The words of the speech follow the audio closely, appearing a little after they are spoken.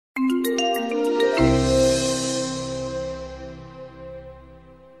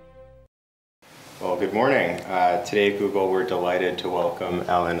good morning. Today at Google, we're delighted to welcome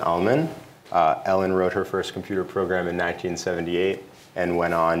Ellen Ullman. Ellen wrote her first computer program in 1978 and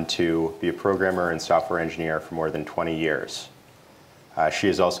went on to be a programmer and software engineer for more than 20 years. She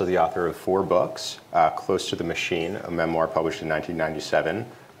is also the author of 4 books, Close to the Machine, a memoir published in 1997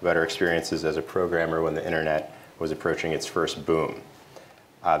 about her experiences as a programmer when the internet was approaching its first boom.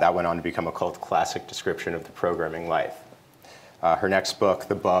 That went on to become a cult classic description of the programming life. Her next book,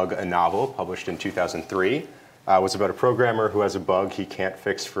 The Bug, a Novel, published in 2003, was about a programmer who has a bug he can't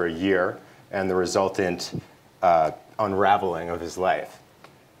fix for a year and the resultant unraveling of his life.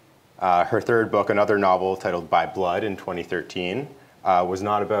 Her third book, another novel titled By Blood in 2013, was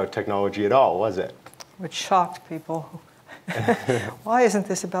not about technology at all, was it? Which shocked people. Why isn't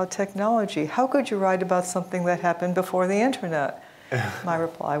this about technology? How could you write about something that happened before the internet? My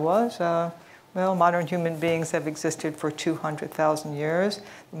reply was, well, modern human beings have existed for 200,000 years.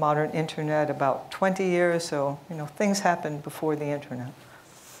 The modern internet about 20 years, so things happened before the internet.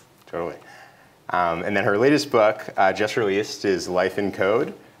 Totally. And then her latest book, just released, is Life in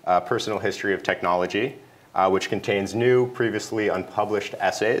Code, A Personal History of Technology, which contains new, previously unpublished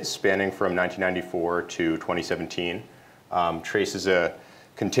essays spanning from 1994 to 2017. Traces a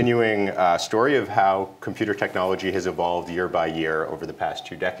continuing story of how computer technology has evolved year by year over the past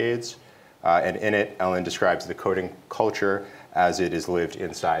 2 decades. And in it, Ellen describes the coding culture as it is lived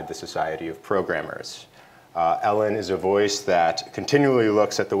inside the society of programmers. Ellen is a voice that continually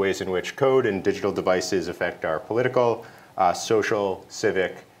looks at the ways in which code and digital devices affect our political, social,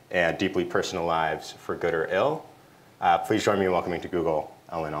 civic, and deeply personal lives, for good or ill. Please join me in welcoming to Google,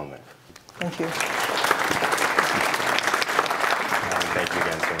 Ellen Ullman. Thank you. Thank you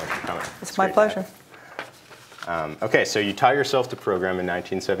again so much for coming. It's my pleasure. OK, so you taught yourself to program in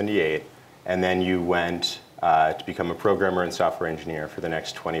 1978. And then you went to become a programmer and software engineer for the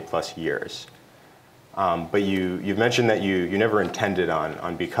next 20+ years. But you've mentioned that you never intended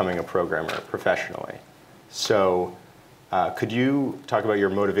on becoming a programmer professionally. So could you talk about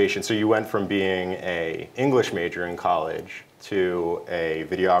your motivation? So you went from being an English major in college to a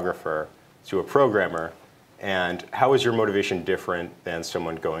videographer to a programmer. And how is your motivation different than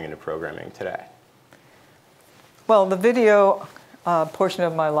someone going into programming today? Well, the video portion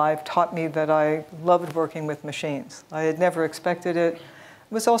of my life taught me that I loved working with machines. I had never expected it. It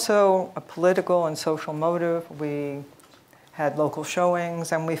was also a political and social motive. We had local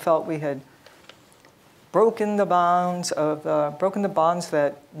showings, and we felt we had broken the bonds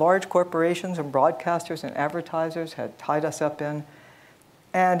that large corporations and broadcasters and advertisers had tied us up in.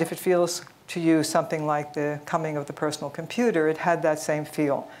 And if it feels to you something like the coming of the personal computer, it had that same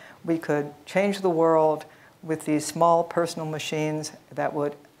feel. We could change the world with these small personal machines that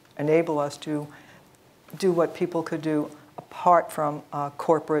would enable us to do what people could do apart from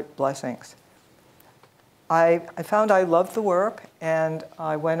corporate blessings. I found I loved the work, and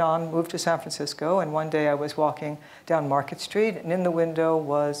I moved to San Francisco, and one day I was walking down Market Street, and in the window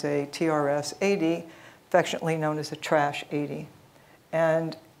was a TRS-80, affectionately known as a Trash 80.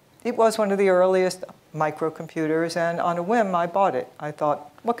 And it was one of the earliest microcomputers, and on a whim, I bought it. I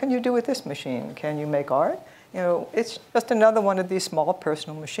thought, what can you do with this machine? Can you make art? It's just another one of these small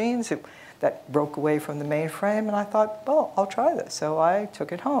personal machines that broke away from the mainframe, and I thought, well, I'll try this. So I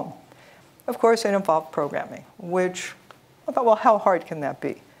took it home. Of course, it involved programming, which I thought, well, how hard can that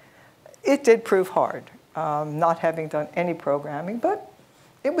be? It did prove hard, not having done any programming, but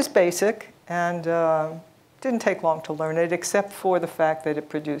it was basic, and didn't take long to learn it, except for the fact that it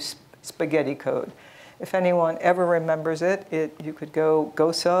produced spaghetti code. If anyone ever remembers it, you could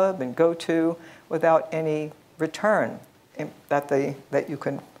go sub and go to without any return that you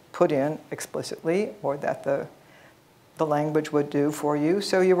can put in explicitly, or that the language would do for you.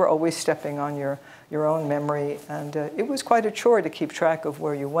 So you were always stepping on your own memory, and it was quite a chore to keep track of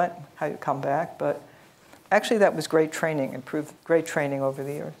where you went, how you come back. But actually, that was great training, and proved great training over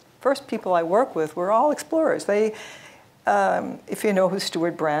the years. First people I worked with were all explorers. If you know who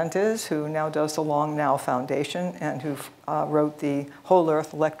Stuart Brand is, who now does the Long Now Foundation, and who wrote the Whole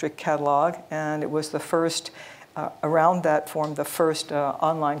Earth Electric Catalog, and it was the first, around that formed the first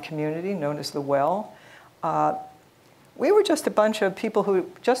online community known as The Well. We were just a bunch of people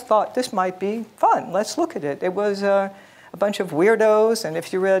who just thought this might be fun. Let's look at it. It was a bunch of weirdos, and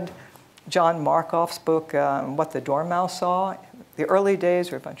if you read John Markoff's book, What the Dormouse Saw, the early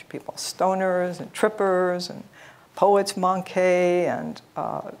days were a bunch of people, stoners and trippers and poets manqués, and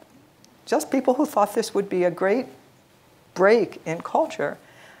just people who thought this would be a great break in culture.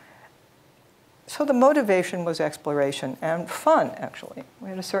 So the motivation was exploration and fun, actually. We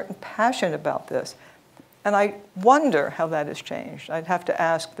had a certain passion about this. And I wonder how that has changed. I'd have to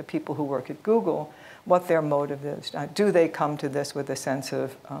ask the people who work at Google what their motive is. Do they come to this with a sense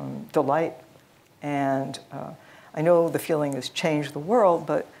of delight? And I know the feeling has changed the world,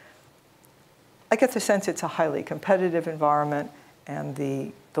 but I get the sense it's a highly competitive environment, and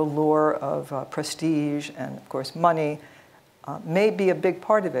the lure of prestige and, of course, money may be a big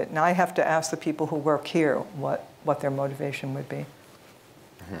part of it. And I have to ask the people who work here what their motivation would be.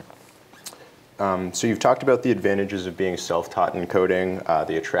 So you've talked about the advantages of being self-taught in coding,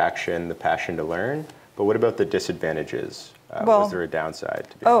 the attraction, the passion to learn, but what about the disadvantages? Was there a downside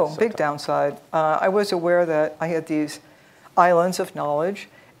to being self-taught? Big downside. I was aware that I had these islands of knowledge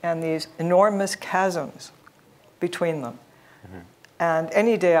and these enormous chasms between them. And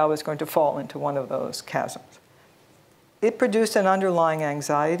any day I was going to fall into one of those chasms. It produced an underlying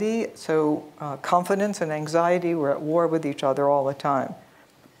anxiety, so confidence and anxiety were at war with each other all the time.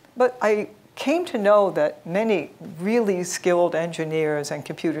 But I came to know that many really skilled engineers and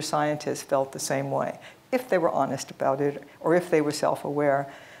computer scientists felt the same way, if they were honest about it or if they were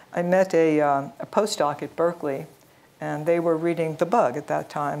self-aware. I met a postdoc at Berkeley, and they were reading The Bug at that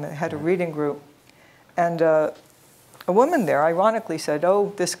time. They had a reading group. And a woman there ironically said,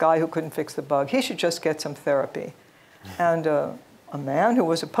 oh, this guy who couldn't fix the bug, he should just get some therapy. And a man who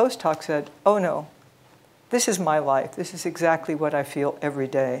was a postdoc said, oh, no, this is my life. This is exactly what I feel every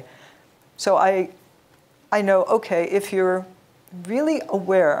day. So I know, okay, if you're really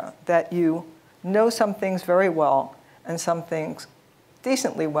aware that you know some things very well and some things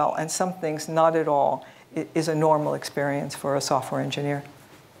decently well and some things not at all, it is a normal experience for a software engineer.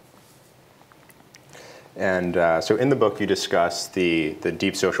 And so in the book, you discuss the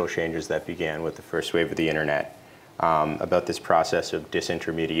deep social changes that began with the first wave of the internet, about this process of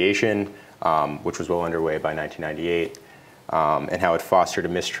disintermediation, which was well underway by 1998, and how it fostered a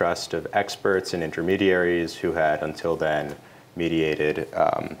mistrust of experts and intermediaries who had until then mediated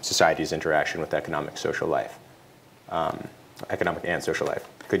society's interaction with economic and social life.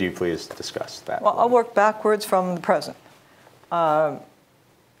 Could you please discuss that? Well, I'll work backwards from the present.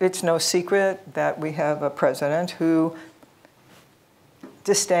 It's no secret that we have a president who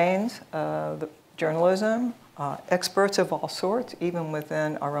disdains the journalism, experts of all sorts, even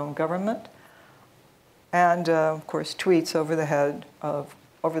within our own government, and of course tweets over the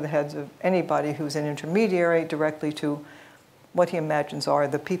heads of anybody who's an intermediary directly to what he imagines are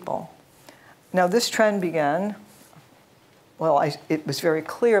the people. Now this trend began, well, it was very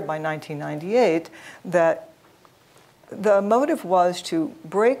clear by 1998 that the motive was to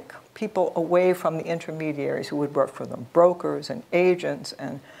break people away from the intermediaries who would work for them, brokers and agents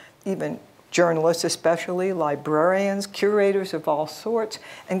and even journalists especially, librarians, curators of all sorts,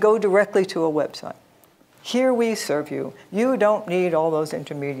 and go directly to a website. Here we serve you. You don't need all those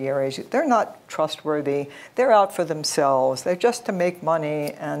intermediaries. They're not trustworthy. They're out for themselves. They're just to make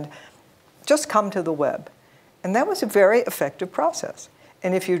money, and just come to the web. And that was a very effective process.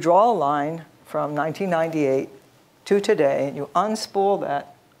 And if you draw a line from 1998 to today, and you unspool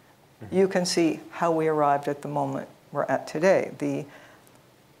that, you can see how we arrived at the moment we're at today.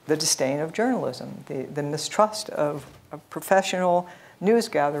 The disdain of journalism, the mistrust of professional news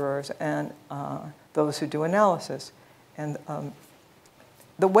gatherers and those who do analysis. And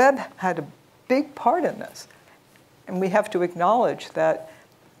the web had a big part in this. And we have to acknowledge that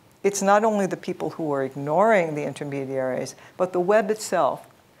it's not only the people who are ignoring the intermediaries, but the web itself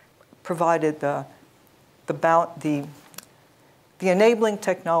provided the enabling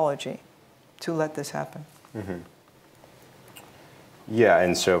technology to let this happen. Mm-hmm. Yeah,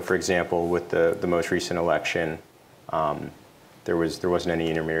 and so, for example, with the most recent election, there wasn't any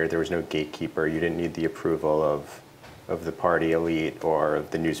intermediary, there was no gatekeeper. You didn't need the approval of the party elite or of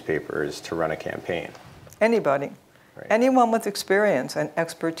the newspapers to run a campaign. Anybody. Right. Anyone with experience and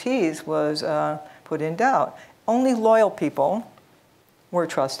expertise was put in doubt. Only loyal people were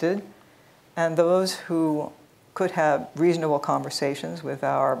trusted, and those who could have reasonable conversations with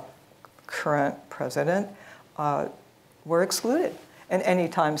our current president were excluded. And any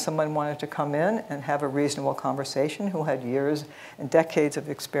time someone wanted to come in and have a reasonable conversation who had years and decades of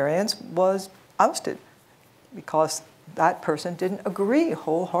experience was ousted because that person didn't agree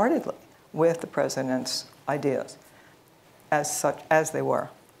wholeheartedly with the president's ideas as they were.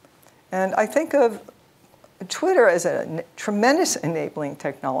 And I think of Twitter as a tremendous enabling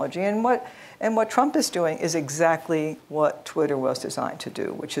technology, and what Trump is doing is exactly what Twitter was designed to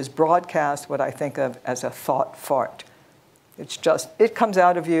do, which is broadcast what I think of as a thought fart. It's just, it comes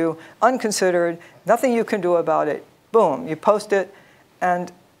out of you, unconsidered, nothing you can do about it, boom, you post it,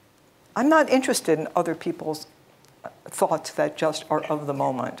 and I'm not interested in other people's thoughts that just are of the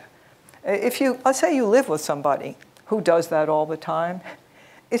moment. Let's say you live with somebody who does that all the time,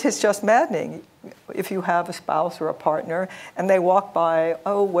 it is just maddening. If you have a spouse or a partner and they walk by,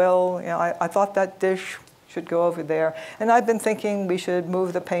 oh, well, you know, I thought that dish should go over there. And I've been thinking we should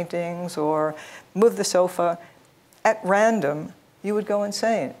move the paintings or move the sofa. At random, you would go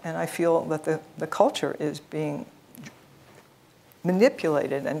insane. And I feel that the culture is being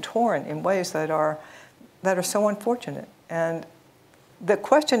manipulated and torn in ways that are so unfortunate. And the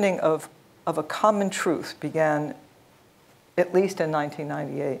questioning of a common truth began at least in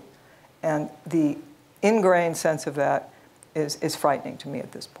 1998. And the ingrained sense of that is frightening to me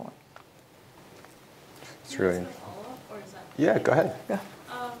at this point. It's really... follow-up, or is that... Yeah, go ahead. Yeah.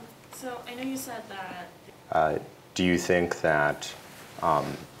 So I know you said that... Do you think that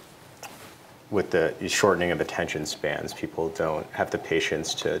with the shortening of attention spans, people don't have the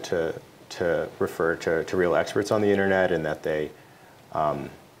patience to refer to real experts on the internet, and that they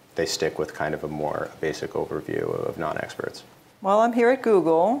stick with kind of a more basic overview of non-experts? Well, I'm here at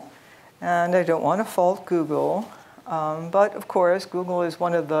Google, and I don't want to fault Google, but of course, Google is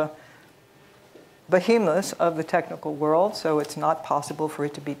one of the behemoths of the technical world, so it's not possible for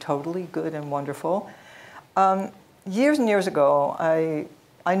it to be totally good and wonderful. Years and years ago,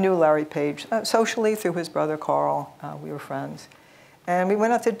 I knew Larry Page socially through his brother Carl. We were friends. And we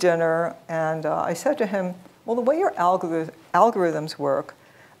went out to dinner, and I said to him, well, the way your algorithms work,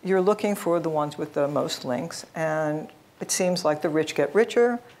 you're looking for the ones with the most links, and it seems like the rich get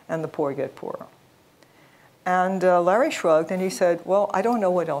richer and the poor get poorer. And Larry shrugged, and he said, well, I don't know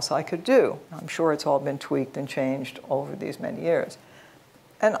what else I could do. I'm sure it's all been tweaked and changed over these many years.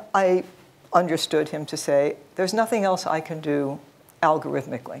 And I understood him to say, there's nothing else I can do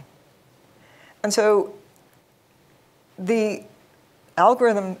algorithmically. And so the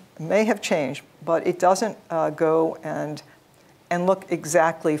algorithm may have changed, but it doesn't go and look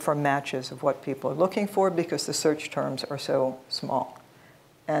exactly for matches of what people are looking for, because the search terms are so small.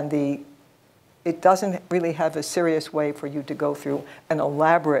 And it doesn't really have a serious way for you to go through an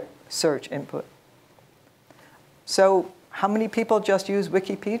elaborate search input. So how many people just use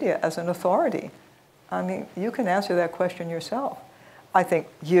Wikipedia as an authority? I mean, you can answer that question yourself. I think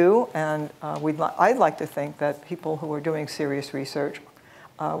you, and I'd like to think that people who are doing serious research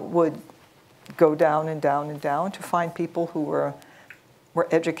would go down and down and down to find people who were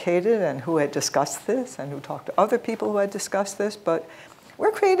educated and who had discussed this and who talked to other people who had discussed this. But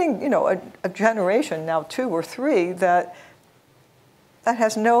we're creating, you know, a generation now, 2 or 3, that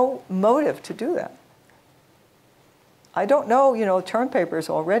has no motive to do that. I don't know, you know, term papers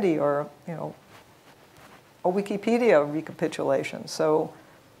already, or, you know, a Wikipedia recapitulation. So,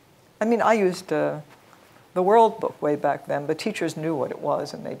 I mean, I used the World Book way back then, but teachers knew what it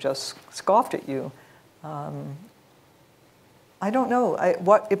was, and they just scoffed at you. I don't know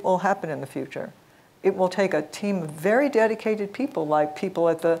what it will happen in the future. It will take a team of very dedicated people, like people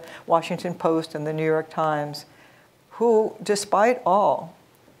at the Washington Post and the New York Times, who, despite all,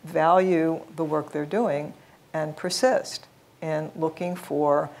 value the work they're doing and persist in looking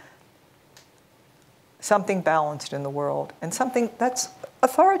for something balanced in the world and something that's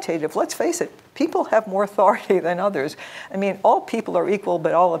authoritative. Let's face it, people have more authority than others. I mean, all people are equal,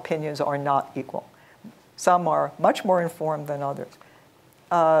 but all opinions are not equal. Some are much more informed than others.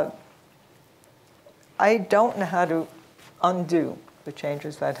 I don't know how to undo the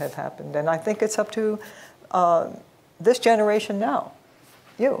changes that have happened, and I think it's up to this generation now,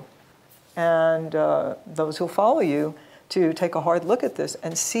 you, and those who follow you, to take a hard look at this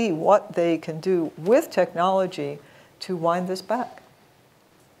and see what they can do with technology to wind this back.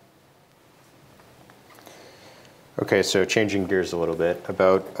 Okay, so changing gears a little bit,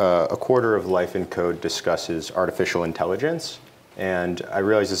 about a quarter of Life in Code discusses artificial intelligence. And I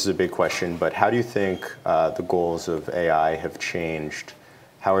realize this is a big question, but how do you think the goals of AI have changed?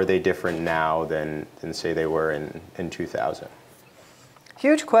 How are they different now than say, they were in 2000?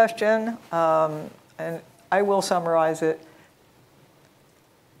 Huge question, and I will summarize it.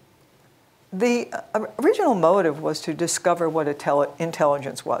 The original motive was to discover what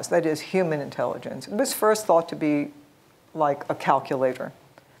intelligence was, that is, human intelligence. It was first thought to be like a calculator.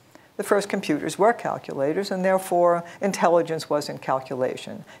 The first computers were calculators, and therefore intelligence was in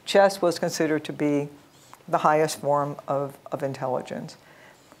calculation. Chess was considered to be the highest form of intelligence.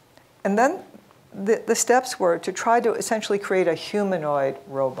 And then the steps were to try to essentially create a humanoid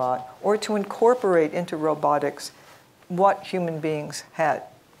robot, or to incorporate into robotics what human beings had.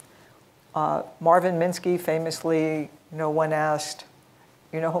 Marvin Minsky famously, when asked,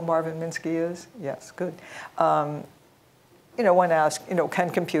 you know who Marvin Minsky is? Yes, good. When asked, can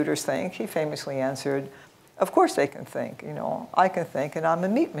computers think? He famously answered, of course they can think. I can think, and I'm a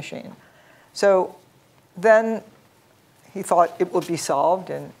meat machine. So then he thought it would be solved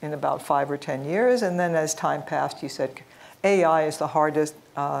in about 5 or 10 years. And then as time passed, he said, AI is the hardest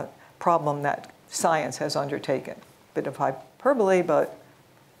problem that science has undertaken. Bit of hyperbole, but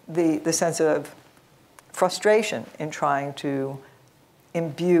the sense of frustration in trying to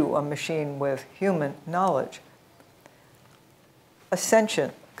imbue a machine with human knowledge. A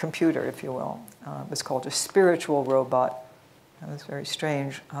sentient computer, if you will, was called a spiritual robot. That was a very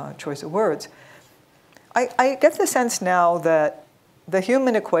strange choice of words. I get the sense now that the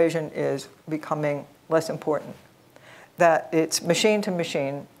human equation is becoming less important, that it's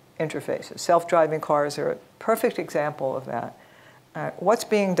machine-to-machine interfaces. Self-driving cars are a perfect example of that. What's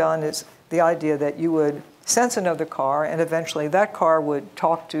being done is the idea that you would sense another car, and eventually that car would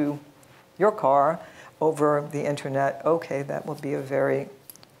talk to your car over the internet. Okay, that will be a very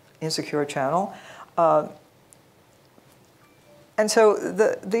insecure channel. And so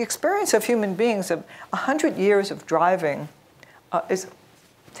the experience of human beings of 100 years of driving is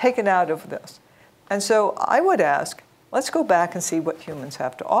taken out of this. And so I would ask, let's go back and see what humans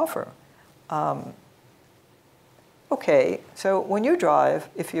have to offer. Okay, so when you drive,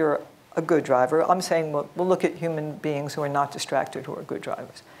 if you're a good driver, I'm saying we'll look at human beings who are not distracted, who are good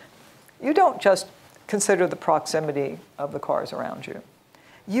drivers. You don't just consider the proximity of the cars around you.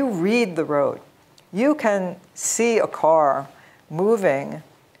 You read the road. You can see a car moving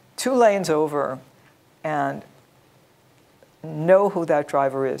 2 lanes over and know who that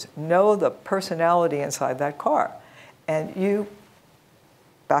driver is, know the personality inside that car, and you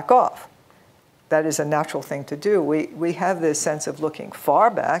back off. That is a natural thing to do. We have this sense of looking far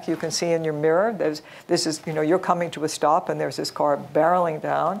back. You can see in your mirror, you're coming to a stop and there's this car barreling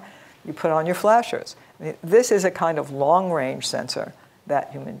down. You put on your flashers. I mean, this is a kind of long-range sensor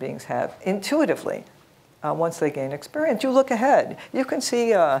that human beings have intuitively. Once they gain experience, you look ahead. You can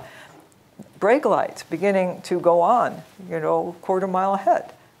see brake lights beginning to go on, a quarter mile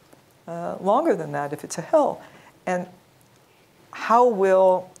ahead. Longer than that if it's a hill. And how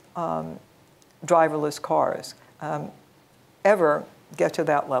will driverless cars ever get to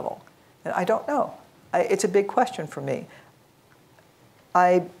that level? And I don't know. It's a big question for me.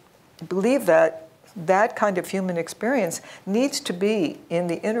 I believe that that kind of human experience needs to be in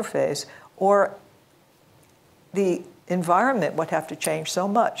the interface, or the environment would have to change so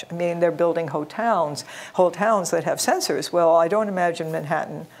much. I mean, they're building whole towns that have sensors. Well, I don't imagine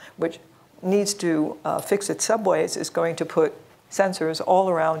Manhattan, which needs to fix its subways, is going to put sensors all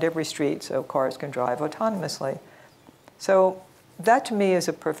around every street so cars can drive autonomously. So that, to me, is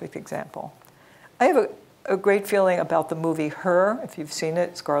a perfect example. I have a great feeling about the movie Her. If you've seen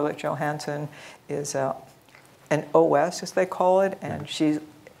it, Scarlett Johansson is an OS, as they call it, and she's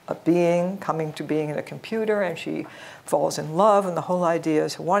a being coming to being in a computer, and she falls in love, and the whole idea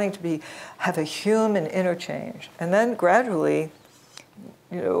is wanting to have a human interchange. And then gradually,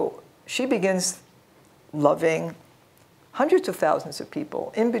 she begins loving hundreds of thousands of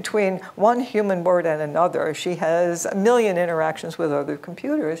people. In between one human word and another, she has 1 million interactions with other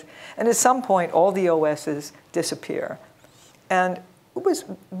computers, and at some point, all the OSs disappear. And it was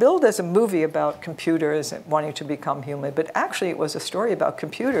billed as a movie about computers and wanting to become human, but actually it was a story about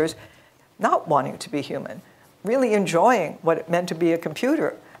computers not wanting to be human, really enjoying what it meant to be a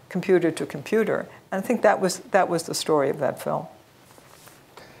computer to computer. And I think that was the story of that film.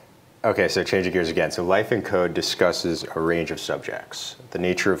 Okay, so changing gears again. So Life in Code discusses a range of subjects: the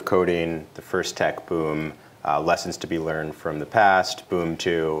nature of coding, the first tech boom, lessons to be learned from the past, boom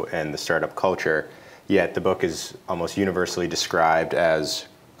 2, and the startup culture. Yet the book is almost universally described as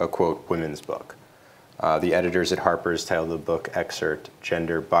a, quote, women's book. The editors at Harper's titled the book excerpt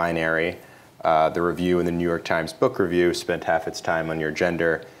Gender Binary. The review in the New York Times Book Review spent half its time on your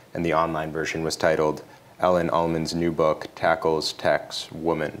gender, and the online version was titled Ellen Ullman's new book tackles tech's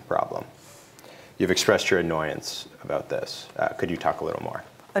woman problem. You've expressed your annoyance about this. Could you talk a little more?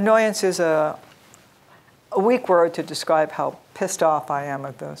 Annoyance is a weak word to describe how pissed off I am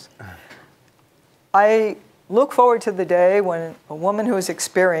at this. I look forward to the day when a woman who is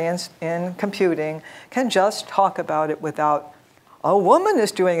experienced in computing can just talk about it without, a woman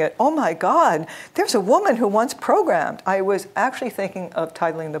is doing it. Oh my God, there's a woman who once programmed. I was actually thinking of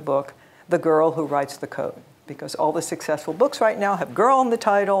titling the book The Girl Who Writes the Code, because all the successful books right now have girl in the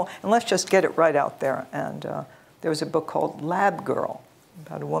title, and let's just get it right out there. And there was a book called Lab Girl,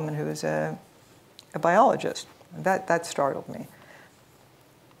 about a woman who is a biologist. That startled me.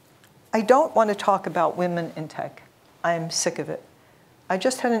 I don't want to talk about women in tech. I'm sick of it. I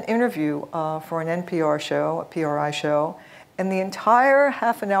just had an interview for an NPR show, a PRI show, and the entire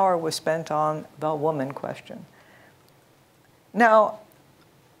half an hour was spent on the woman question. Now,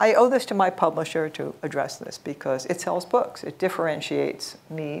 I owe this to my publisher to address this because it sells books. It differentiates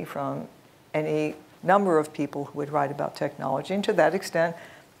me from any number of people who would write about technology, and to that extent,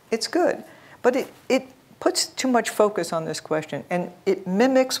 it's good. But it puts too much focus on this question, and it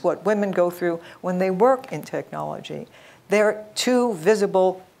mimics what women go through when they work in technology. They're too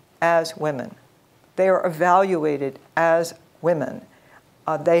visible as women. They are evaluated as women.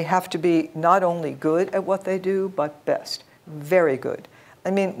 They have to be not only good at what they do, but best, very good. I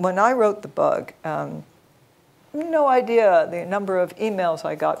mean, when I wrote The Bug, no idea the number of emails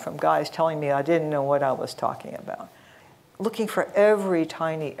I got from guys telling me I didn't know what I was talking about, looking for every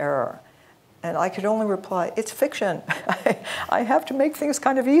tiny error. And I could only reply, it's fiction. I have to make things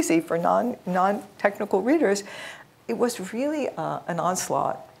kind of easy for non-technical readers. It was really an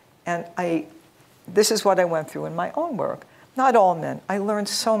onslaught. And this is what I went through in my own work. Not all men. I learned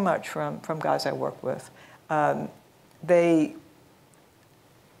so much from guys I work with.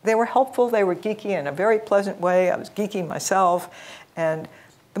 They were helpful. They were geeky in a very pleasant way. I was geeky myself. And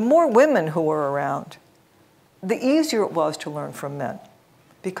the more women who were around, the easier it was to learn from men,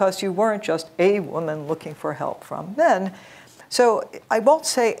 because you weren't just a woman looking for help from men. So I won't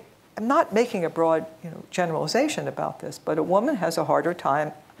say, I'm not making a broad generalization about this, but a woman has a harder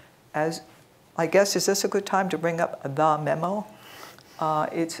time, as I guess, is this a good time to bring up the memo?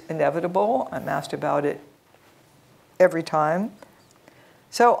 It's inevitable. I'm asked about it every time.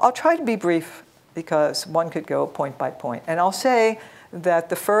 So I'll try to be brief because one could go point by point. And I'll say that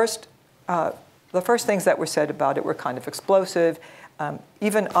the first things that were said about it were kind of explosive.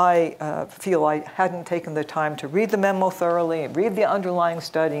 Even I feel I hadn't taken the time to read the memo thoroughly and read the underlying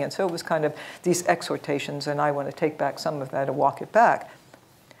study, and so it was kind of these exhortations, and I want to take back some of that and walk it back.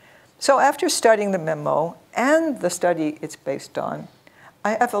 So after studying the memo and the study it's based on,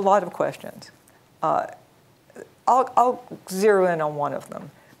 I have a lot of questions. I'll zero in on one of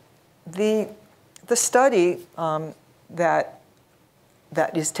them. The study that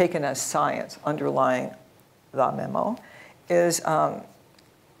is taken as science underlying the memo is a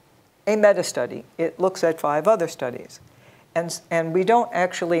meta-study. It looks at 5 other studies. And we don't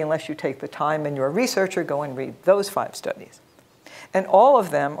actually, unless you take the time and you're a researcher, go and read those 5 studies. And all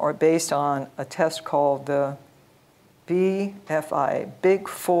of them are based on a test called the BFI, Big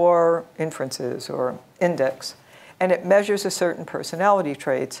Four Inferences, or Index. And it measures a certain personality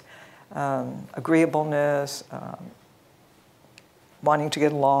traits, agreeableness, wanting to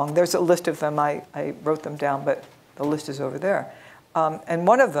get along. There's a list of them. I wrote them down, but the list is over there. And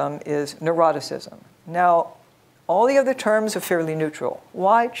one of them is neuroticism. Now, all the other terms are fairly neutral.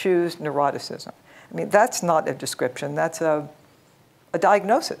 Why choose neuroticism? I mean, that's not a description. That's a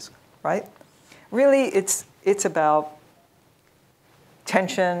diagnosis, right? Really, it's about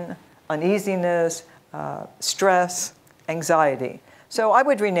tension, uneasiness, stress, anxiety. So I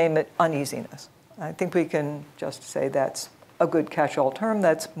would rename it uneasiness. I think we can just say that's a good catch-all term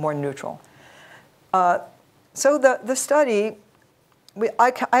that's more neutral. So the study,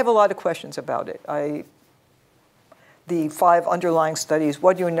 I have a lot of questions about it. The 5 underlying studies,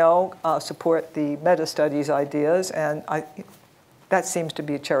 what do you know, support the meta-studies ideas, and that seems to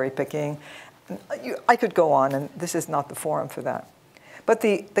be cherry picking. I could go on, and this is not the forum for that. But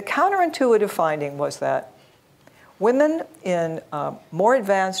the counterintuitive finding was that women in more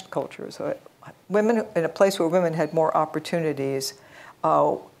advanced cultures, women in a place where women had more opportunities,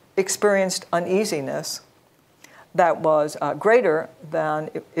 experienced uneasiness that was greater than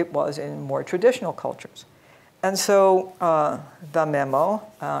it was in more traditional cultures. And so the memo,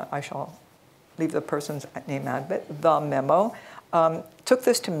 I shall leave the person's name out of it, the memo, took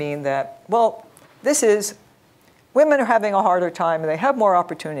this to mean that, well, this is, women are having a harder time and they have more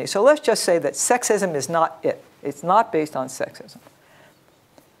opportunities. So let's just say that sexism is not it. It's not based on sexism.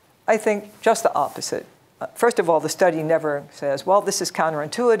 I think just the opposite. First of all, the study never says, well, this is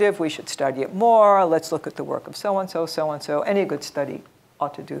counterintuitive, we should study it more, let's look at the work of so-and-so, so-and-so. Any good study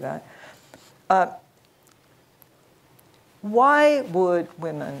ought to do that. Why would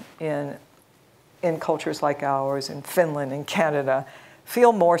women in cultures like ours, in Finland, in Canada,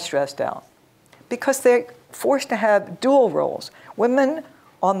 feel more stressed out? Because they're forced to have dual roles. Women,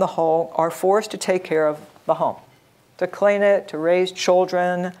 on the whole, are forced to take care of the home, to clean it, to raise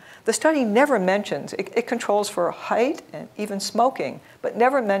children. The study never mentions, it controls for height and even smoking, but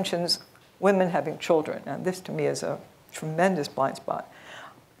never mentions women having children. And this, to me, is a tremendous blind spot.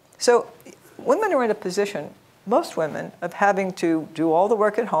 So women are in a position, most women, of having to do all the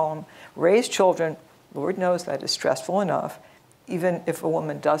work at home, raise children. Lord knows that is stressful enough. Even if a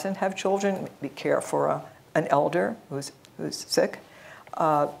woman doesn't have children, maybe care for an elder who's sick.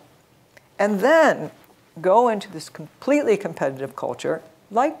 And then go into this completely competitive culture,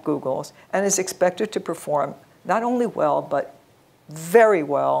 like Google's and is expected to perform not only well, but very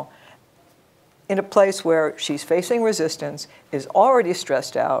well in a place where she's facing resistance, is already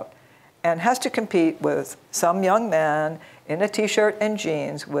stressed out, and has to compete with some young man in a t-shirt and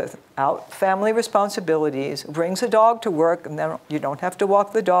jeans without family responsibilities, brings a dog to work, and then you don't have to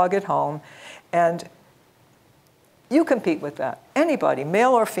walk the dog at home. And you compete with that. Anybody,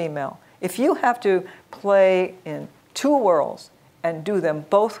 male or female. If you have to play in two worlds and do them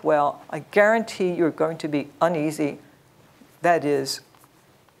both well, I guarantee you're going to be uneasy. That is,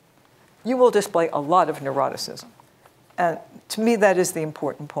 you will display a lot of neuroticism. And to me, that is the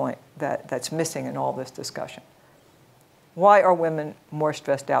important point that's missing in all this discussion. Why are women more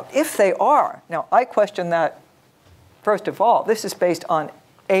stressed out? If they are, now I question that, first of all. This is based on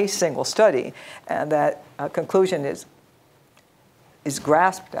a single study, and that conclusion is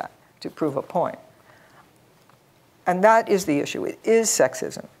grasped at to prove a point. And that is the issue. It is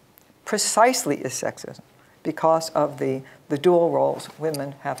sexism. Precisely is sexism because of the dual roles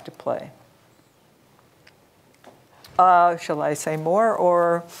women have to play. Shall I say more,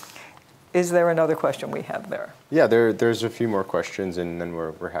 or is there another question we have there? Yeah, there's a few more questions, and then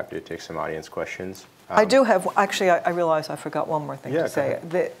we're happy to take some audience questions. I do have, actually, I realize I forgot one more thing to say.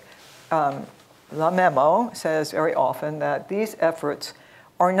 The memo says very often that these efforts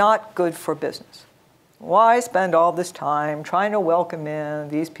are not good for business. Why spend all this time trying to welcome in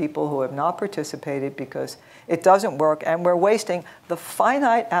these people who have not participated because it doesn't work, and we're wasting the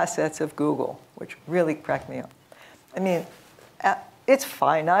finite assets of Google, which really cracked me up. I mean, it's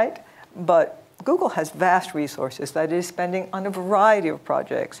finite, but Google has vast resources that it is spending on a variety of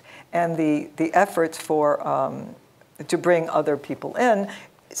projects, and the efforts for to bring other people in,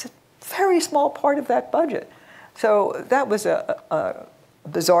 it's a very small part of that budget. So that was a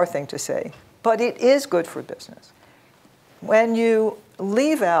bizarre thing to say, but it is good for business. When you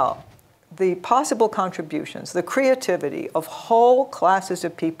leave out the possible contributions, the creativity of whole classes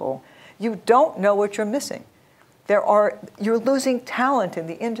of people, you don't know what you're missing. You're losing talent in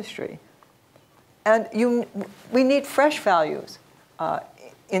the industry. And we need fresh values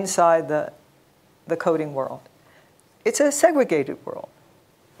inside the coding world. It's a segregated world.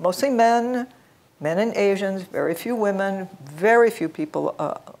 Mostly men and Asians, very few women, very few people,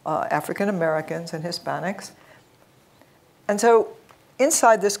 African Americans and Hispanics. And so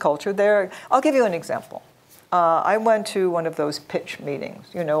inside this culture, I'll give you an example. I went to one of those pitch meetings,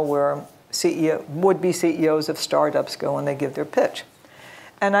 where would-be CEOs of startups go and they give their pitch.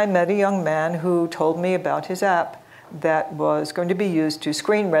 And I met a young man who told me about his app that was going to be used to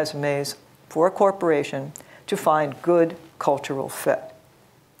screen resumes for a corporation to find good cultural fit.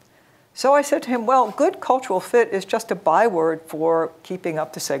 So I said to him, well, good cultural fit is just a byword for keeping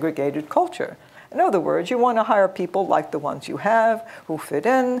up the segregated culture. In other words, you want to hire people like the ones you have, who fit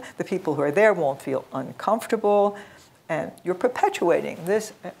in. The people who are there won't feel uncomfortable. And you're perpetuating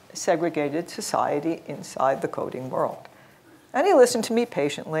this segregated society inside the coding world. And he listened to me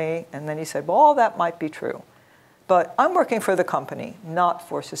patiently, and then he said, well, all that might be true, but I'm working for the company, not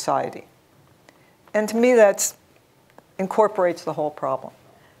for society. And to me, that incorporates the whole problem.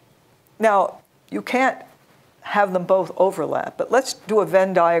 Now, you can't have them both overlap, but let's do a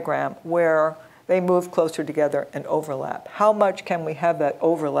Venn diagram where they move closer together and overlap. How much can we have that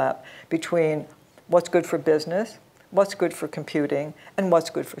overlap between what's good for business, what's good for computing, and what's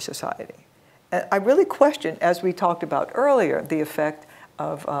good for society? And I really question, as we talked about earlier, the effect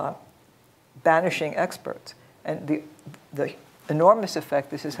of banishing experts and the enormous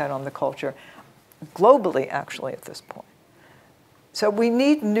effect this has had on the culture globally, actually, at this point. So we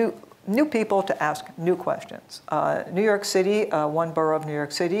need new people to ask new questions. New York City, one borough of New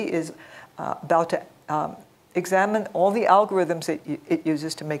York City, is about to examine all the algorithms it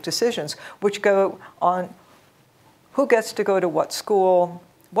uses to make decisions, which go on who gets to go to what school,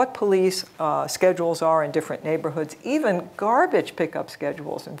 what police schedules are in different neighborhoods, even garbage pickup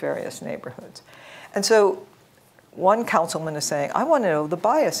schedules in various neighborhoods. And so one councilman is saying, I want to know the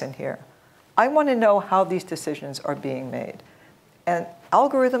bias in here. I want to know how these decisions are being made. And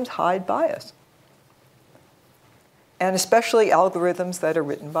algorithms hide bias. And especially algorithms that are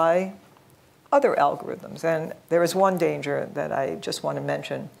written by other algorithms. And there is one danger that I just want to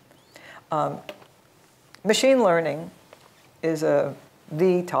mention. Machine learning is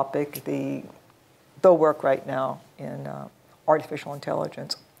the topic, the work right now in artificial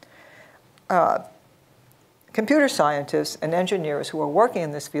intelligence. Computer scientists and engineers who are working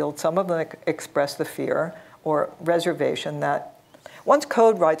in this field, some of them express the fear or reservation that once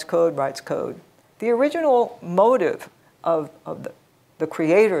code writes code writes code, the original motive of the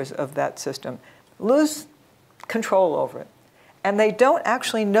creators of that system lose control over it. And they don't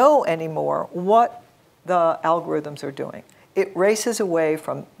actually know anymore what the algorithms are doing. It races away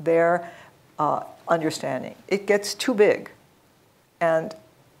from their understanding. It gets too big. And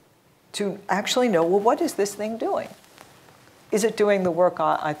to actually know, well, what is this thing doing? Is it doing the work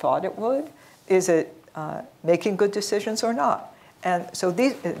I thought it would? Is it making good decisions or not? And so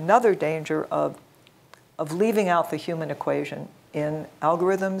another danger of leaving out the human equation in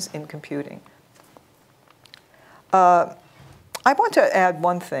algorithms, in computing. I want to add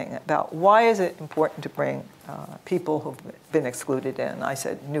one thing about why is it important to bring people who've been excluded in. I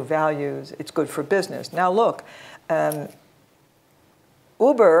said new values, it's good for business. Now look,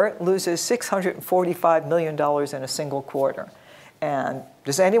 Uber loses $645 million in a single quarter. And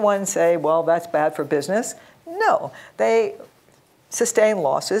does anyone say, well, that's bad for business? No. They sustain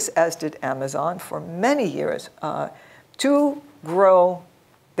losses, as did Amazon, for many years to grow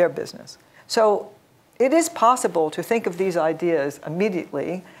their business. So it is possible to think of these ideas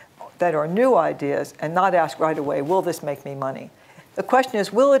immediately that are new ideas and not ask right away, will this make me money? The question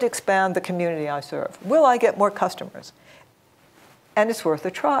is, will it expand the community I serve? Will I get more customers? And it's worth a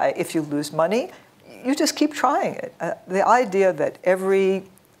try. If you lose money, you just keep trying it. The idea that everything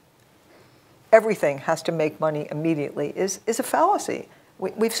has to make money immediately is a fallacy.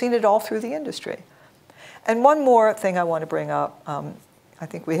 We've seen it all through the industry. And one more thing I want to bring up, I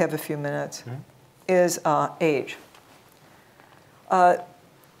think we have a few minutes, is age. I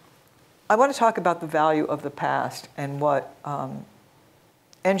want to talk about the value of the past and what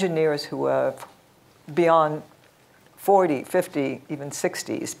engineers who have beyond 40, 50, even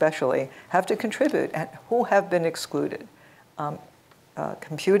 60 especially, have to contribute and who have been excluded.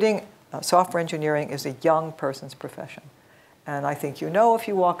 Computing, software engineering is a young person's profession. And I think you know if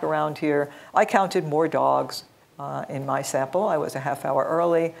you walk around here, I counted more dogs in my sample. I was a half hour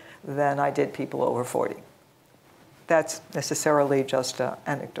early than I did people over 40. That's necessarily just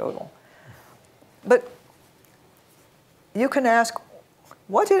anecdotal. But you can ask,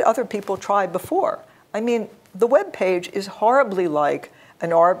 what did other people try before? I mean, the web page is horribly like an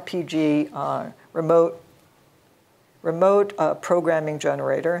RPG remote programming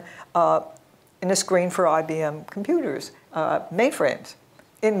generator in a screen for IBM computers, mainframes,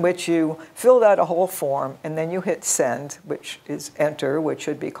 in which you filled out a whole form and then you hit send, which is enter, which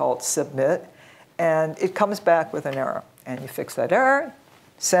should be called submit, and it comes back with an error. And you fix that error,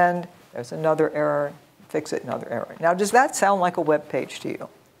 send, there's another error, fix it, another error. Now, does that sound like a web page to you?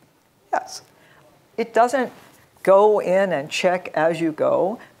 Yes. It doesn't go in and check as you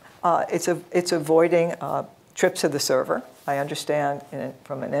go. It's avoiding trips to the server. I understand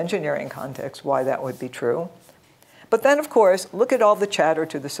from an engineering context why that would be true. But then, of course, look at all the chatter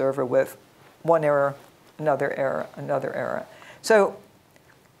to the server with one error, another error, another error. So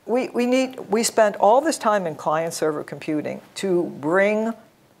we spent all this time in client-server computing to bring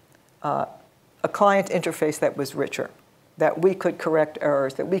a client interface that was richer, that we could correct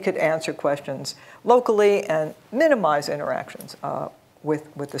errors, that we could answer questions locally and minimize interactions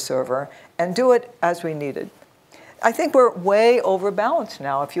with the server and do it as we needed. I think we're way overbalanced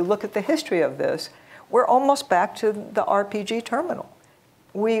now. If you look at the history of this, we're almost back to the RPG terminal.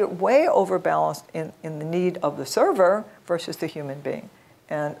 We're way overbalanced in the need of the server versus the human being.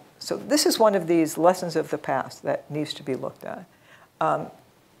 And so this is one of these lessons of the past that needs to be looked at. I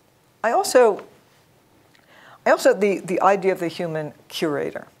also the idea of the human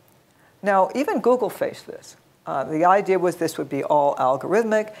curator. Now, even Google faced this. The idea was this would be all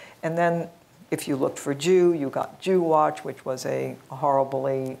algorithmic, and then if you looked for Jew, you got Jew Watch, which was a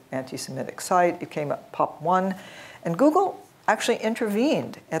horribly anti-Semitic site. It came up Pop 1. And Google actually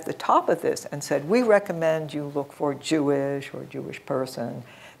intervened at the top of this and said, we recommend you look for Jewish or Jewish person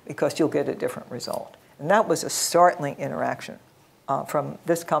because you'll get a different result. And that was a startling interaction from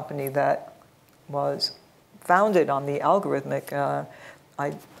this company that was founded on the algorithmic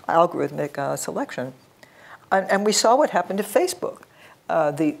selection. And we saw what happened to Facebook.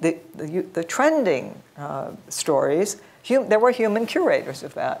 The trending stories, there were human curators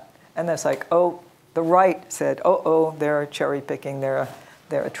of that. And it's like, oh, the right said, oh, they're cherry picking, they're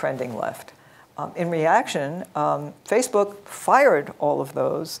a trending left. In reaction, Facebook fired all of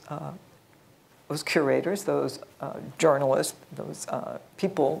those curators, those journalists, those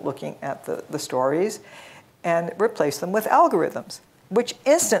people looking at the stories, and replaced them with algorithms, which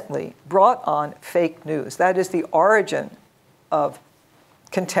instantly brought on fake news. That is the origin of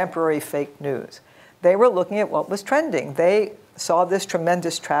contemporary fake news. They were looking at what was trending. They saw this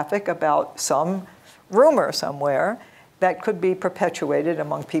tremendous traffic about some rumor somewhere that could be perpetuated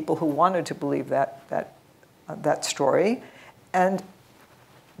among people who wanted to believe that story. And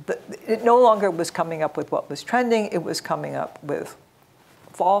it no longer was coming up with what was trending, it was coming up with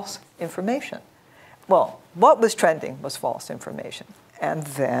false information. Well, what was trending was false information. And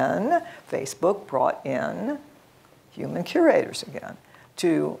then Facebook brought in human curators again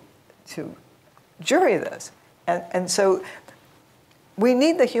to jury this. And so we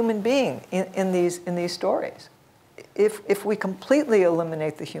need the human being in these stories. If we completely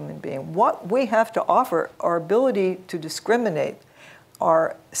eliminate the human being, what we have to offer, our ability to discriminate,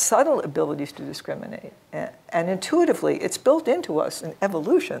 our subtle abilities to discriminate, and intuitively, it's built into us in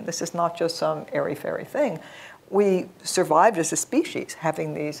evolution. This is not just some airy-fairy thing. We survived as a species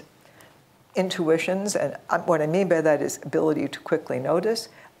having these intuitions, and what I mean by that is ability to quickly notice,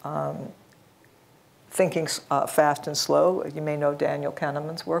 thinking fast and slow. You may know Daniel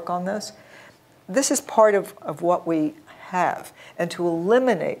Kahneman's work on this. This is part of what we have, and to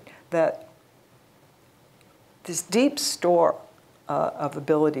eliminate that, this deep store of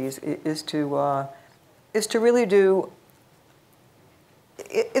abilities is to really do,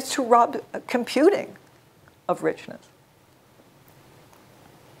 it's to rob computing of richness.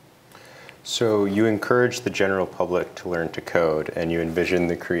 So you encourage the general public to learn to code, and you envision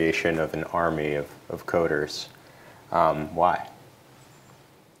the creation of an army of coders. Why?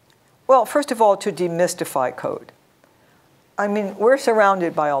 Well, first of all, to demystify code. I mean, we're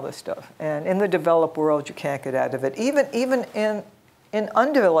surrounded by all this stuff, and in the developed world, you can't get out of it. Even in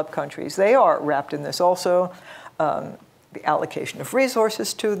undeveloped countries, they are wrapped in this also. The allocation of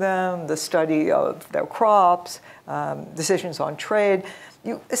resources to them, the study of their crops, decisions on trade.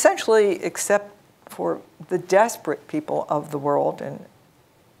 You essentially, except for the desperate people of the world, and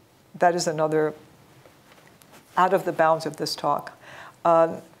that is another out of the bounds of this talk,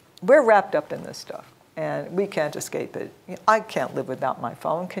 we're wrapped up in this stuff, and we can't escape it. I can't live without my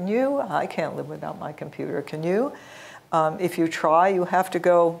phone, can you? I can't live without my computer, can you? If you try, you have to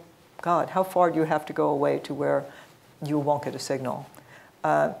go, God, how far do you have to go away to where you won't get a signal?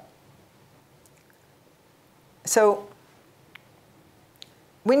 So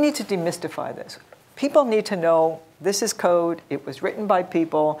we need to demystify this. People need to know this is code, it was written by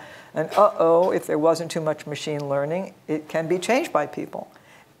people, and if there wasn't too much machine learning, it can be changed by people.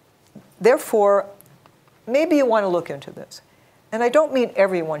 Therefore, maybe you want to look into this. And I don't mean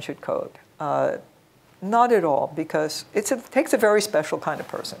everyone should code. Not at all, because it takes a very special kind of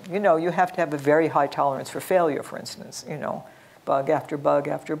person. You know, you have to have a very high tolerance for failure, for instance. You know, bug after bug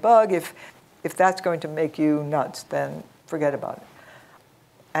after bug. If that's going to make you nuts, then forget about it.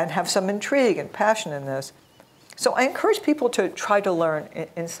 And have some intrigue and passion in this. So I encourage people to try to learn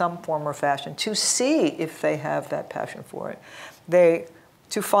in some form or fashion, to see if they have that passion for it.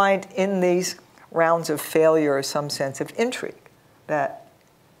 To find in these rounds of failure some sense of intrigue, that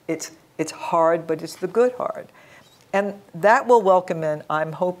it's hard, but it's the good hard. And that will welcome in,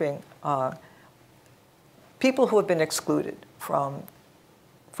 I'm hoping, people who have been excluded from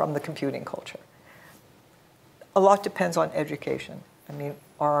the computing culture. A lot depends on education. I mean,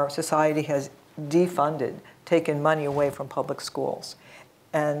 our society has defunded, taken money away from public schools.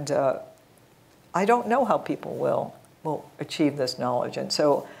 And I don't know how people will achieve this knowledge. And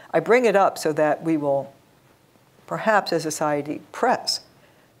so I bring it up so that we will, perhaps as a society, press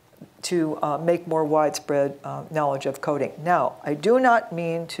to make more widespread knowledge of coding. Now, I do not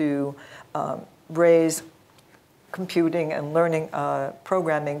mean to raise computing and learning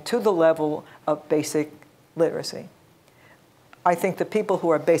programming to the level of basic literacy. I think the people who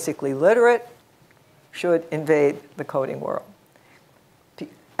are basically literate should invade the coding world.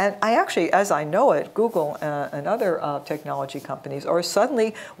 And I actually, as I know it, Google and other technology companies are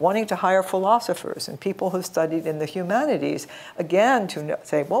suddenly wanting to hire philosophers and people who studied in the humanities, again, to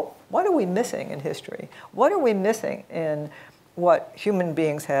say, well, what are we missing in history? What are we missing in what human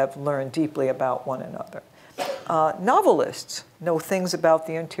beings have learned deeply about one another? Novelists know things about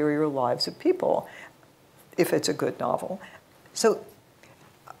the interior lives of people, if it's a good novel. So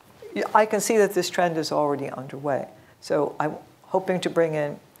I can see that this trend is already underway. So I'm hoping to bring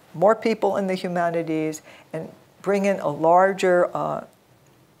in more people in the humanities and bring in a larger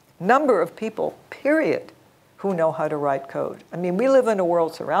number of people, period, who know how to write code. I mean, we live in a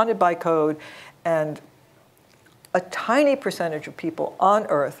world surrounded by code, and a tiny percentage of people on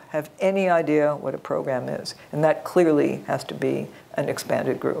Earth have any idea what a program is. And that clearly has to be an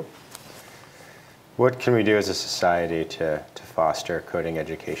expanded group. What can we do as a society to foster coding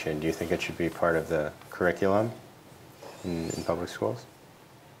education? Do you think it should be part of the curriculum in public schools?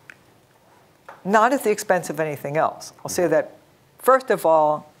 Not at the expense of anything else. I'll say that, first of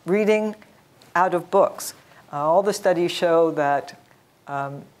all, reading out of books. All the studies show that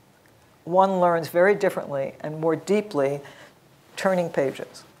one learns very differently and more deeply turning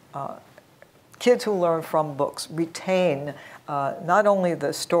pages. kids who learn from books retain not only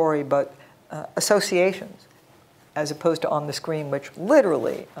the story, but associations, as opposed to on the screen, which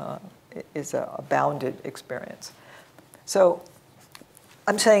literally is a bounded experience. So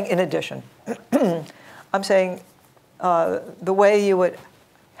I'm saying, in addition, I'm saying the way you would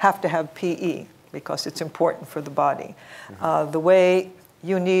have to have PE, because it's important for the body. The way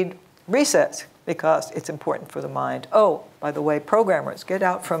you need recess, because it's important for the mind. Oh, by the way, programmers, get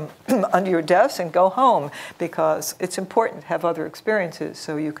out from under your desks and go home, because it's important to have other experiences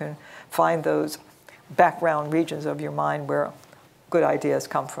so you can find those background regions of your mind where good ideas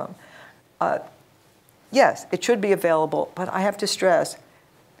come from. Yes, it should be available, but I have to stress,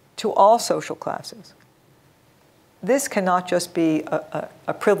 to all social classes. This cannot just be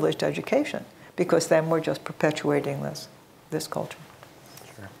a privileged education, because then we're just perpetuating this culture.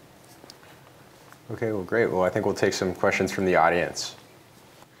 Sure. Okay, well, great. Well, I think we'll take some questions from the audience.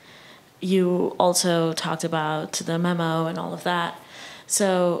 You also talked about the memo and all of that.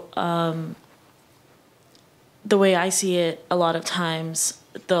 So the way I see it, a lot of times,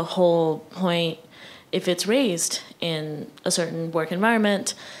 the whole point, if it's raised in a certain work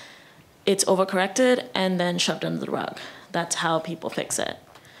environment, it's overcorrected and then shoved under the rug. That's how people fix it.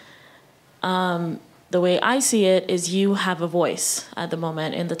 The way I see it is you have a voice at the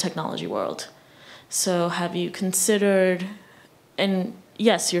moment in the technology world. So have you considered, and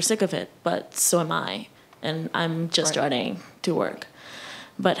yes, you're sick of it, but so am I, and I'm just starting to work.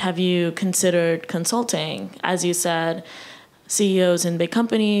 But have you considered consulting? As you said, CEOs in big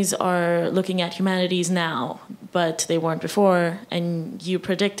companies are looking at humanities now, but they weren't before, and you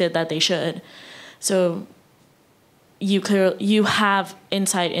predicted that they should. So you have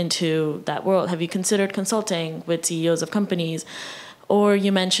insight into that world. Have you considered consulting with CEOs of companies? Or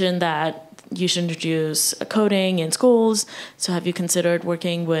you mentioned that you should introduce coding in schools. So have you considered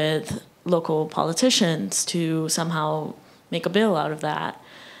working with local politicians to somehow make a bill out of that?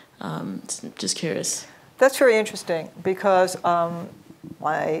 Just curious. That's very interesting, because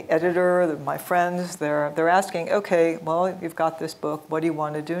my editor, my friends, they're asking, okay, well, you've got this book, what do you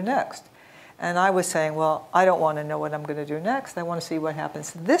want to do next? And I was saying, well, I don't want to know what I'm going to do next. I want to see what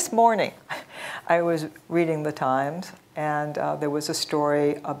happens. This morning, I was reading the Times, and there was a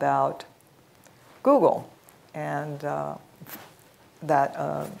story about Google, and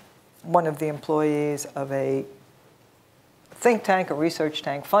that one of the employees of a think tank, a research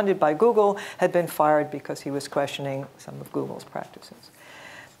tank funded by Google, had been fired because he was questioning some of Google's practices.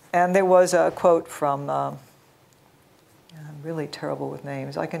 And there was a quote from, I'm really terrible with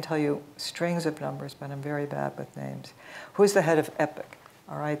names. I can tell you strings of numbers, but I'm very bad with names. Who's the head of Epic?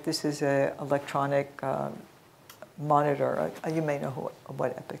 All right, this is an electronic monitor. You may know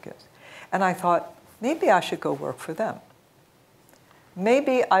what Epic is. And I thought, maybe I should go work for them.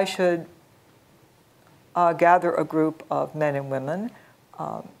 Maybe I should gather a group of men and women,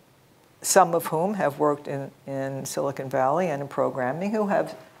 some of whom have worked in Silicon Valley and in programming, who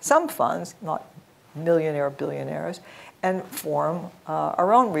have some funds, not millionaire billionaires, and form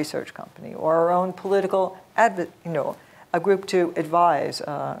our own research company or our own political, a group to advise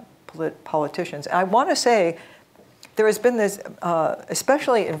politicians. And I want to say there has been this,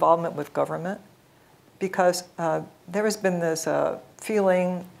 especially involvement with government, because there has been this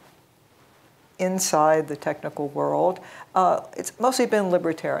feeling inside the technical world. It's mostly been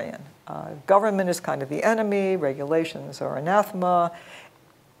libertarian. Government is kind of the enemy, regulations are anathema,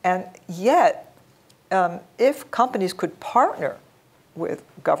 and yet, if companies could partner with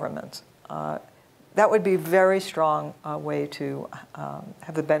governments, that would be a very strong way to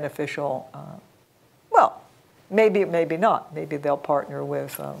have the beneficial, well, maybe, maybe not. Maybe they'll partner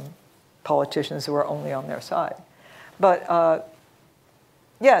with politicians who are only on their side. But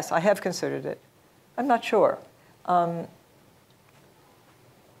yes, I have considered it. I'm not sure. I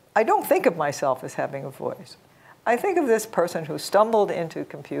don't think of myself as having a voice. I think of this person who stumbled into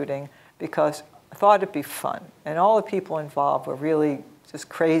computing because I thought it'd be fun. And all the people involved were really just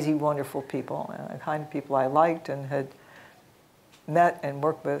crazy, wonderful people, and the kind of people I liked and had met and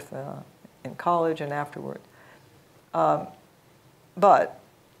worked with in college and afterward. But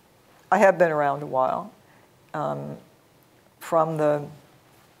I have been around a while, from the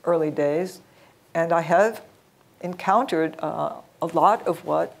early days, and I have encountered a lot of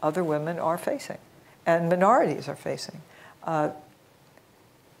what other women are facing and minorities are facing.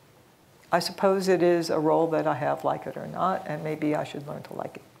 I suppose it is a role that I have, like it or not, and maybe I should learn to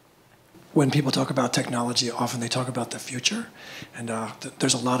like it. When people talk about technology, often they talk about the future, and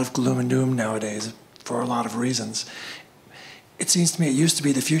there's a lot of gloom and doom nowadays for a lot of reasons. It seems to me it used to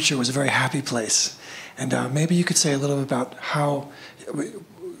be the future was a very happy place, and maybe you could say a little bit about how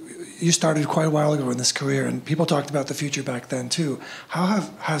you started quite a while ago in this career, and people talked about the future back then too. How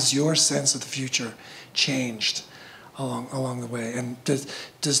has your sense of the future changed along the way? And do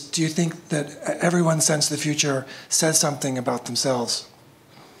you think that everyone's sense of the future says something about themselves?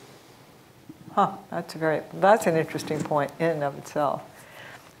 That's an interesting point in and of itself.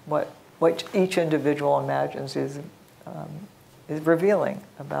 What each individual imagines is revealing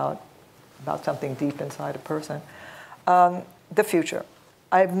about something deep inside a person. The future.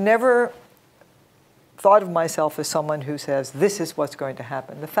 I've never thought of myself as someone who says, this is what's going to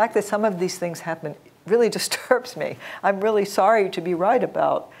happen. The fact that some of these things happen really disturbs me. I'm really sorry to be right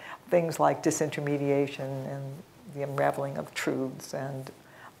about things like disintermediation and the unraveling of truths and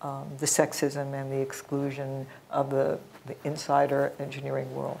the sexism and the exclusion of the insider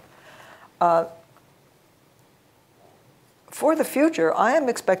engineering world. For the future, I am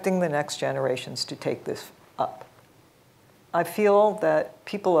expecting the next generations to take this up. I feel that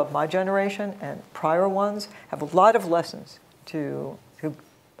people of my generation and prior ones have a lot of lessons to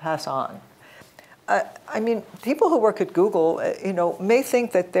pass on. I mean, people who work at Google, may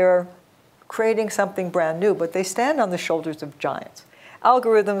think that they're creating something brand new, but they stand on the shoulders of giants.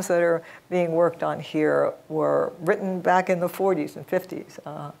 Algorithms that are being worked on here were written back in the 40s and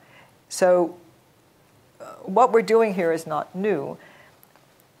 50s. So what we're doing here is not new.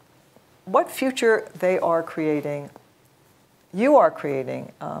 What future they are creating, you are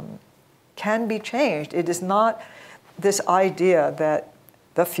creating, can be changed. It is not this idea that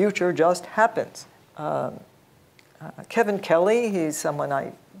the future just happens. Kevin Kelly, he's someone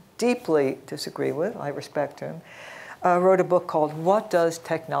I deeply disagree with, I respect him, wrote a book called What Does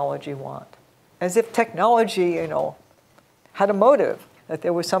Technology Want? As if technology, had a motive, that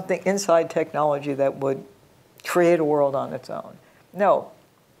there was something inside technology that would create a world on its own. No.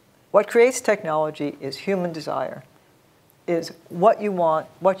 What creates technology is human desire, is what you want,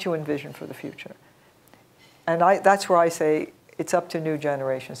 what you envision for the future. And that's where I say it's up to new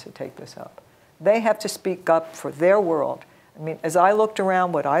generations to take this up. They have to speak up for their world. I mean, as I looked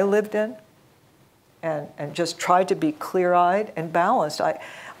around what I lived in and just tried to be clear-eyed and balanced,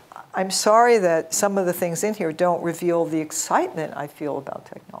 I'm sorry that some of the things in here don't reveal the excitement I feel about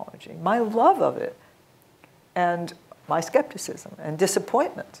technology, my love of it, and my skepticism and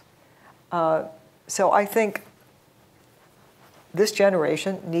disappointment. So I think this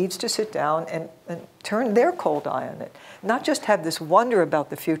generation needs to sit down and turn their cold eye on it. Not just have this wonder about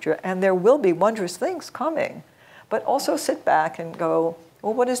the future, and there will be wondrous things coming, but also sit back and go,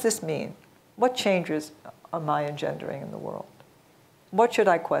 well, what does this mean? What changes am I engendering in the world? What should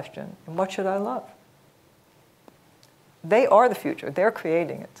I question, and what should I love? They are the future. They're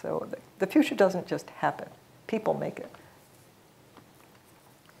creating it. So the future doesn't just happen. People make it.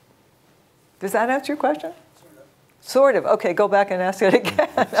 Does that answer your question? Sort of. Okay, go back and ask it again.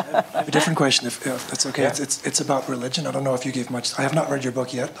 I have a different question, if that's okay. Yeah. It's about religion. I don't know if you gave much. I have not read your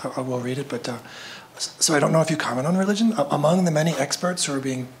book yet. I will read it, but so I don't know if you comment on religion. Among the many experts who are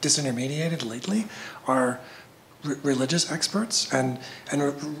being disintermediated lately are religious experts, and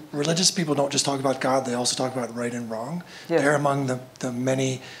religious people don't just talk about God. They also talk about right and wrong. Yeah. They're among the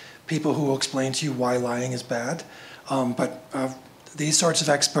many people who will explain to you why lying is bad. But these sorts of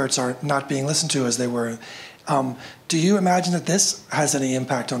experts are not being listened to as they were. Do you imagine that this has any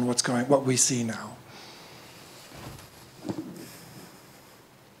impact on what we see now?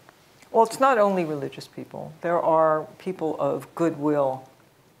 Well, it's not only religious people. There are people of goodwill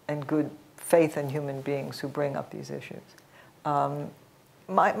and good faith in human beings who bring up these issues.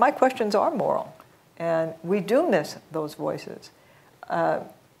 My questions are moral, and we do miss those voices. Matter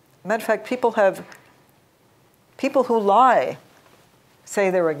of fact, people who lie say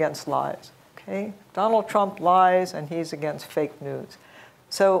they're against lies. Okay? Donald Trump lies, and he's against fake news.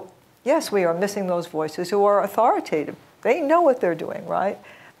 So, yes, we are missing those voices who are authoritative. They know what they're doing, right?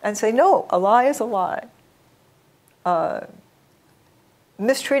 And say, no, a lie is a lie.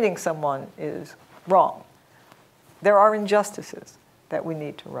 Mistreating someone is wrong. There are injustices that we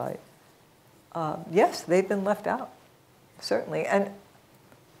need to right. Yes, they've been left out, certainly. And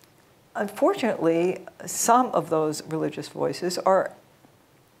unfortunately, some of those religious voices are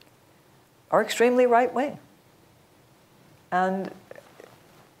extremely right-wing. And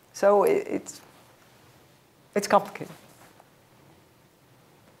so it's complicated.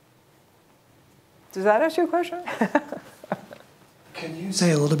 Does that answer your question? Can you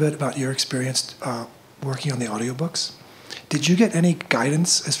say a little bit about your experience working on the audiobooks? Did you get any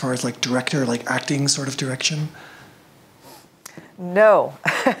guidance as far as like director, like acting sort of direction? No.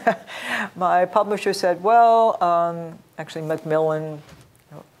 My publisher said, well, actually Macmillan,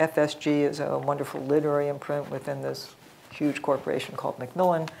 FSG is a wonderful literary imprint within this huge corporation called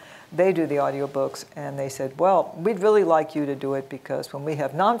Macmillan, They do the audiobooks, and they said, well, we'd really like you to do it because when we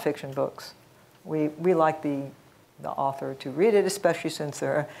have nonfiction books, we like the author to read it, especially since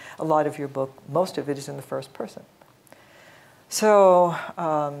a lot of your book, most of it is in the first person. So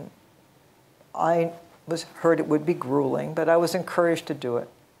I heard it would be grueling, but I was encouraged to do it.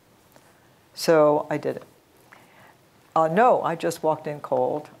 So I did it. No, I just walked in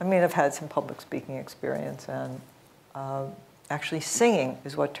cold. I mean, I've had some public speaking experience, and actually singing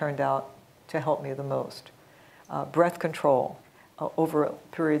is what turned out to help me the most. Breath control over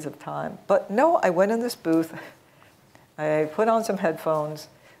periods of time. But no, I went in this booth, I put on some headphones,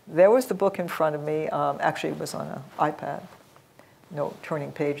 there was the book in front of me, actually it was on an iPad, no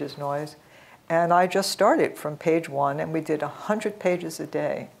turning pages noise, and I just started from page 1, and we did 100 pages a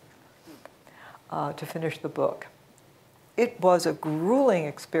day to finish the book. It was a grueling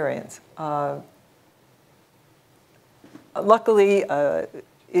experience. Luckily,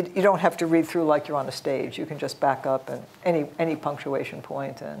 you don't have to read through like you're on a stage. You can just back up and any punctuation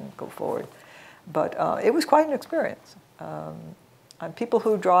point and go forward. But it was quite an experience. And people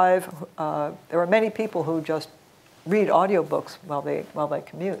who drive, there are many people who just read audiobooks while they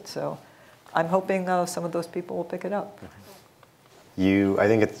commute. So I'm hoping some of those people will pick it up. I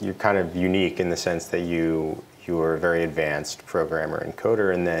think you're kind of unique in the sense that you were a very advanced programmer and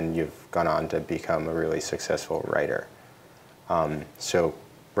coder, and then you've gone on to become a really successful writer. So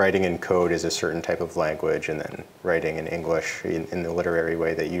writing in code is a certain type of language, and then writing in English in the literary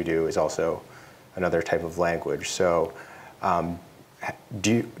way that you do is also another type of language. So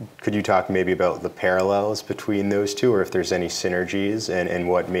could you talk maybe about the parallels between those two, or if there's any synergies, and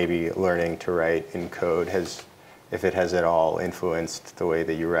what maybe learning to write in code if it has at all influenced the way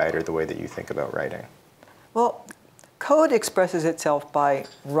that you write or the way that you think about writing? Well, code expresses itself by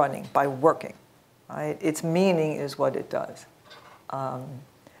running, by working. Right? Its meaning is what it does. An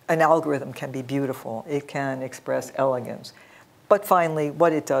algorithm can be beautiful. It can express elegance. But finally,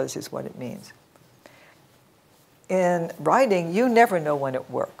 what it does is what it means. In writing, you never know when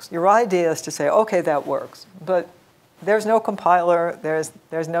it works. Your idea is to say, okay, that works. But there's no compiler. There's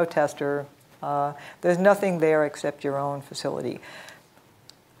no tester. There's nothing there except your own facility.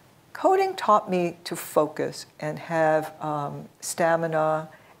 Coding taught me to focus and have stamina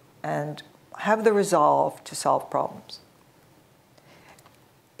and have the resolve to solve problems.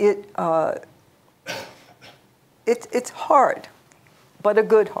 It's hard, but a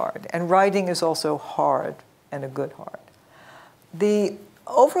good hard. And writing is also hard and a good hard. The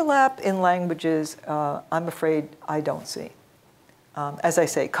overlap in languages, I'm afraid I don't see. As I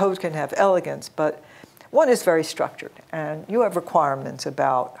say, code can have elegance, but one is very structured, and you have requirements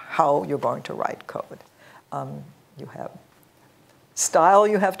about how you're going to write code. You have style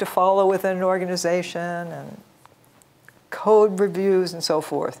you have to follow within an organization, and code reviews and so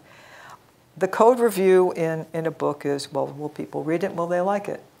forth. The code review in a book is, well, will people read it? Will they like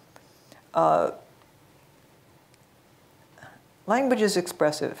it? Language is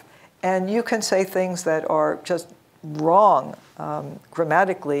expressive, and you can say things that are just wrong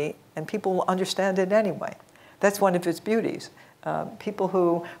grammatically, and people will understand it anyway. That's one of its beauties. People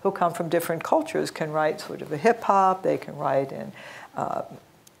who come from different cultures can write sort of a hip-hop, they can write in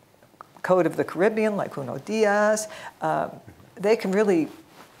Code of the Caribbean, like Uno Diaz. They can really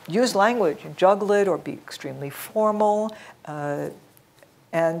use language and juggle it or be extremely formal.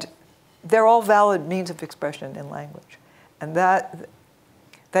 And they're all valid means of expression in language. And that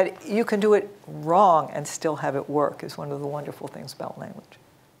you can do it wrong and still have it work is one of the wonderful things about language.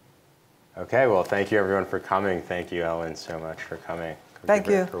 Okay, well, thank you everyone for coming. Thank you, Ellen, so much for coming. Thank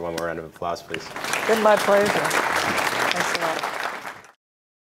you. For one more round of applause, please. It's been my pleasure. Thanks a lot.